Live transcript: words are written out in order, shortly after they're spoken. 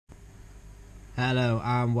Hello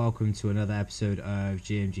and welcome to another episode of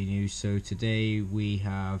GMG News. So today we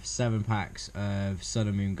have 7 packs of Sun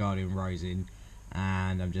and Moon Guardian Rising,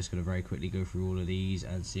 and I'm just going to very quickly go through all of these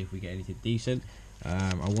and see if we get anything decent.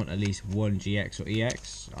 I want at least one GX or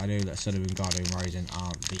EX. I know that Sun and Moon Guardian Rising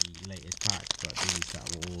aren't the latest packs, but these were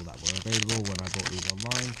all that were available when I bought these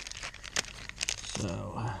online.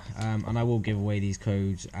 So, and I will give away these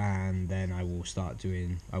codes, and then I will start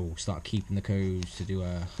keeping the codes to do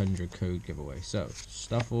a 100 code giveaway. So,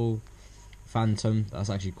 Stuffle, Phantom, that's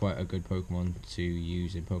actually quite a good Pokemon to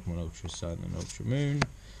use in Pokemon Ultra Sun and Ultra Moon.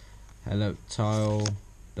 Hello Tile,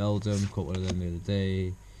 Beldum, caught one of them the other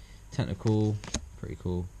day. Tentacle, pretty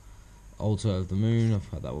cool. Altar of the Moon, I've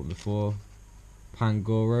had that one before.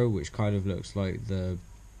 Pangoro, which kind of looks like the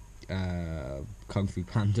Kung Fu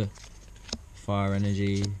Panda. Fire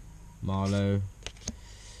Energy, Marlow,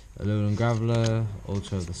 Alolan Graveler,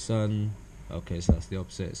 Altar of the Sun. Okay, so that's the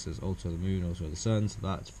opposite. It says Altar of the Moon, Altar of the Sun. So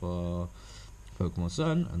that's for Pokemon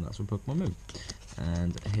Sun, and that's for Pokemon Moon.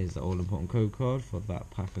 And here's the all-important code card for that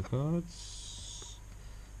pack of cards.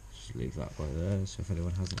 Just leave that by there, so if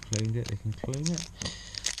anyone hasn't claimed it, they can claim it.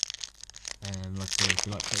 And like I say, if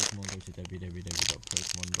you like Pokemon, go to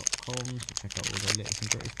www.pokemon.com to check out all their latest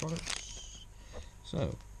and greatest products.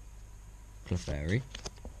 So, Clefairy,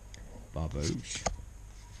 Barboach,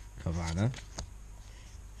 Carvanha,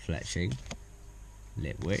 Fletching,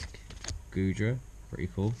 Litwick, Goodra, pretty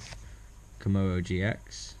cool, Kommo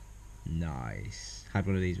GX, nice. Had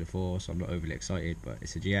one of these before, so I'm not overly excited, but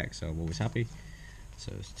it's a GX, so I'm always happy.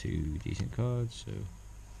 So it's 2 decent cards. So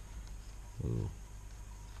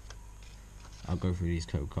I'll go through these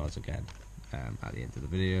code cards again at the end of the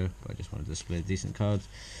video, but I just wanted to display decent cards.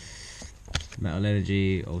 Metal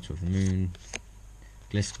Energy, Altar of the Moon,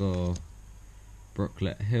 Gliscor,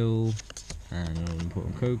 Brooklet Hill, and an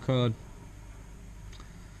all-important code card.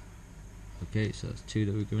 Okay, so that's 2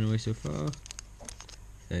 that we've given away so far.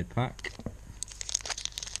 Third pack.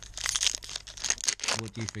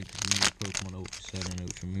 What do you think of the new Pokemon Ultra Sun and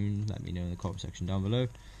Ultra Moon? Let me know in the comment section down below.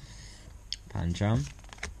 Pancham,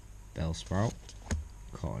 Bellsprout,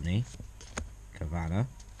 Corny, Carvanha,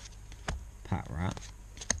 Patrat,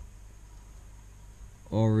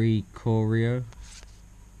 Oricorio,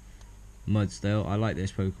 Mudsdale. I like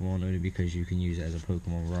this Pokemon only because you can use it as a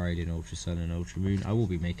Pokemon ride in Ultra Sun and Ultra Moon. I will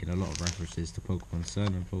be making a lot of references to Pokemon Sun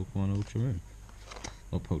and Pokemon Ultra Moon.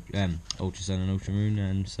 Or Ultra Sun and Ultra Moon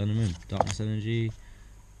and Sun and Moon. Darkness Energy,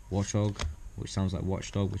 Watchog, which sounds like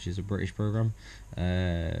Watchdog, which is a British program.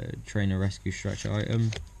 Trainer Rescue Stretcher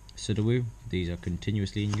Item, Sudowoo. These are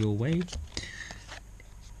continuously in your way.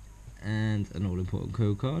 And an all-important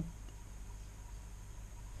code card.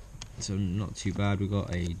 So not too bad. We got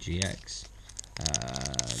a GX.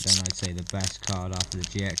 Then I'd say the best card after the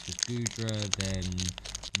GX was Goodra, then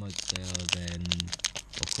Mudsdale, then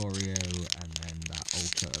Oricorio, and then that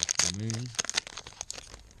Altar of the Moon.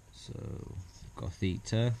 So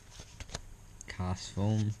Gothita,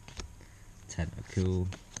 Castform, Tentacool,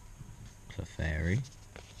 Clefairy,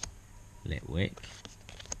 Litwick,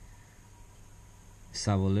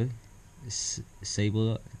 Sablu,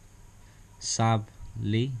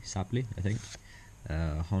 Sably, I think.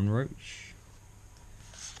 Honroach,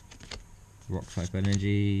 Rock type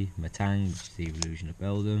Energy, Matang, which is the evolution of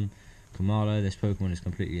Beldum. Komalo, this Pokemon is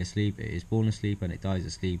completely asleep. It is born asleep and it dies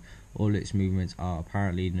asleep. All its movements are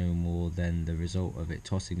apparently no more than the result of it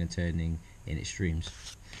tossing and turning in its dreams.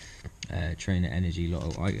 Trainer Energy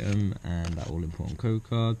Lotto item, and that all important code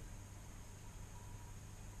card.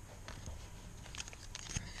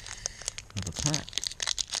 Another pack.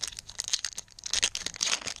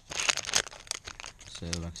 So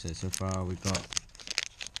like I said, so far we've got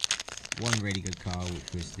one really good card,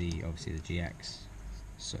 which was obviously the GX.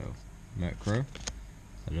 So Murkrow,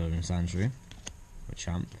 Alolan Sandshrew,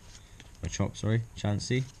 Machop,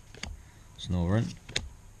 Chansey, Snorunt,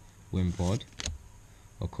 Wimpod,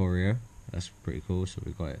 Oricorio. That's pretty cool. So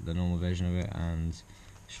we've got the normal version of it and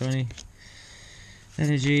shiny.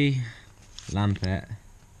 Energy, Lampet,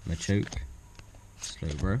 Machoke,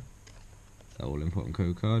 Slowbro. That all important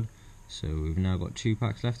code card. So we've now got 2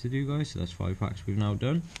 packs left to do, guys. So that's 5 packs we've now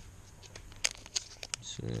done.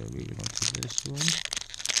 So moving on to this one.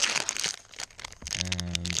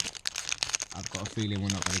 And I've got a feeling we're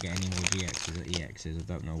not going to get any more GXs or EXs. I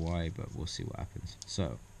don't know why, but we'll see what happens.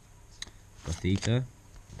 So, Gothita,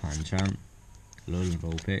 Pancham, Alolan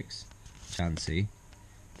Vulpix, Chansey,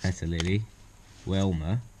 Petalilli,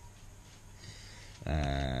 Welmer.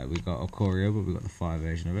 We've got Oricorio, but we've got the fire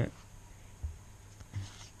version of it.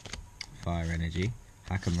 Fire Energy,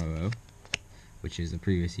 Hakamo, which is the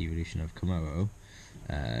previous evolution of Kommo,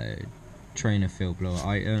 trainer field blower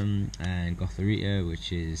item, and Gothorita,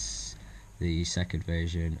 which is the second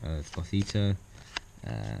version of Gothita.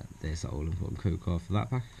 There's the all important code card for that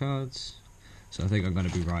pack of cards. So I think I'm going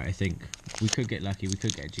to be right. I think we could get lucky, we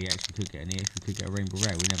could get a GX, we could get an EX, we could get a Rainbow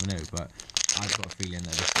Rare, we never know, but I've got a feeling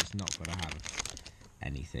that this is not going to have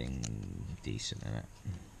anything decent in it.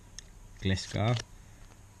 Gliscor,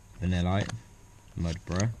 Vanillite,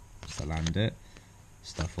 Mudbra, Salandit,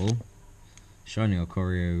 Stuffle, Shiny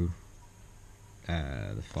Oricorio,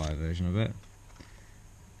 the fire version of it,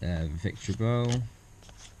 Victreebel,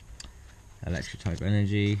 Electric type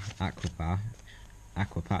Energy, Aqua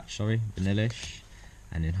Patch, Vanillish,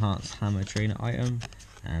 an Enhanced Hammer Trainer item,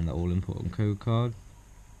 and the all important code card.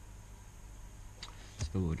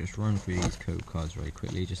 So we'll just run through these code cards very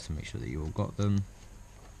quickly just to make sure that you all got them.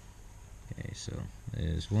 Okay, so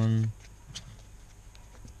there's 1,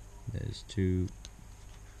 there's 2,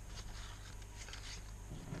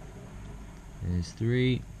 there's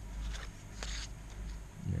 3,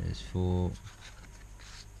 there's 4,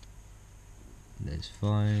 there's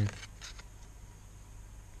 5,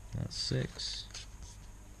 that's 6,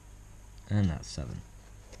 and that's 7.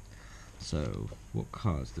 So what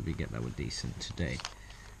cards did we get that were decent today?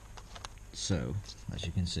 So as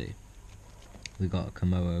you can see, we got a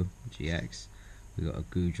Komodo GX, we got a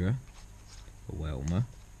Goodra, a Welmer,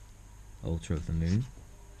 Ultra of the Moon,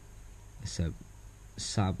 a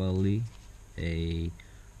Sabali, a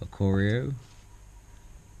Oricorio,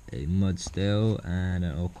 a Mudstill, and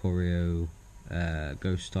an Oricorio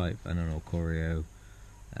Ghost type, and an Oricorio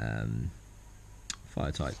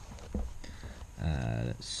Fire type.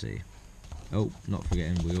 Let's see. Oh, not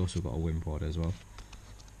forgetting, we also got a Wimpod as well.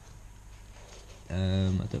 I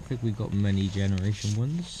don't think we got many generation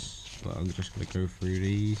ones, but I'm just going to go through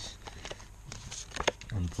these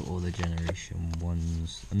and put all the generation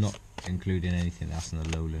ones. I'm not including anything that's in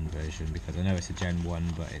the lowland version because I know it's a gen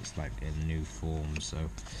 1, but it's like in new form. So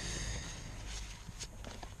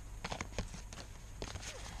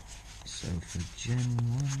for gen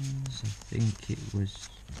 1s, I think it was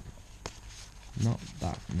not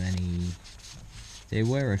that many. There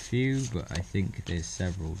were a few, but I think there's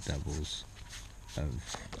several doubles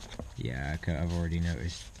of, yeah, I've already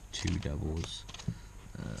noticed 2 doubles.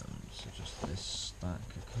 So just this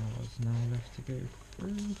stack of cards now left to go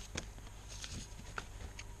through.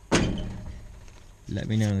 Let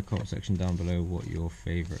me know in the comment section down below what your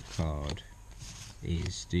favourite card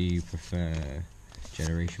is. Do you prefer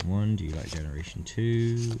Generation 1? Do you like Generation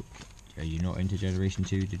 2? Are you not into Generation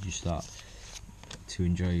 2? Did you start to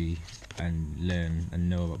enjoy and learn and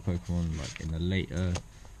know about Pokemon like in the later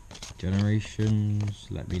generations?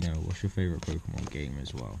 Let me know. What's your favourite Pokemon game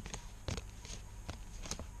as well?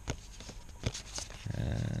 I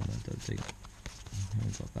don't think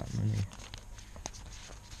I've got that many.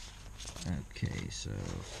 Okay, so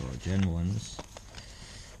for Gen 1s,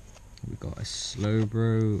 we've got a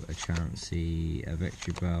Slowbro, a Chansey, a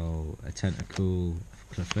Victreebel, a Tentacool,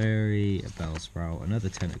 a Clefairy, a Bellsprout, another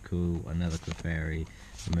Tentacool, another Clefairy,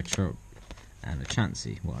 a Matroop, and a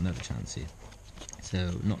Chansey. Well, another Chansey.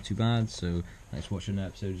 So not too bad. So thanks for watching an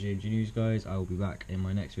episode of GMG News, guys. I will be back in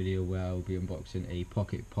my next video where I will be unboxing a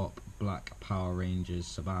Pocket Pop Black Power Rangers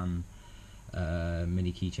Saban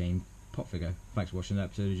mini keychain pop figure. Thanks for watching an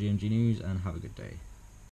episode of GMG News and have a good day.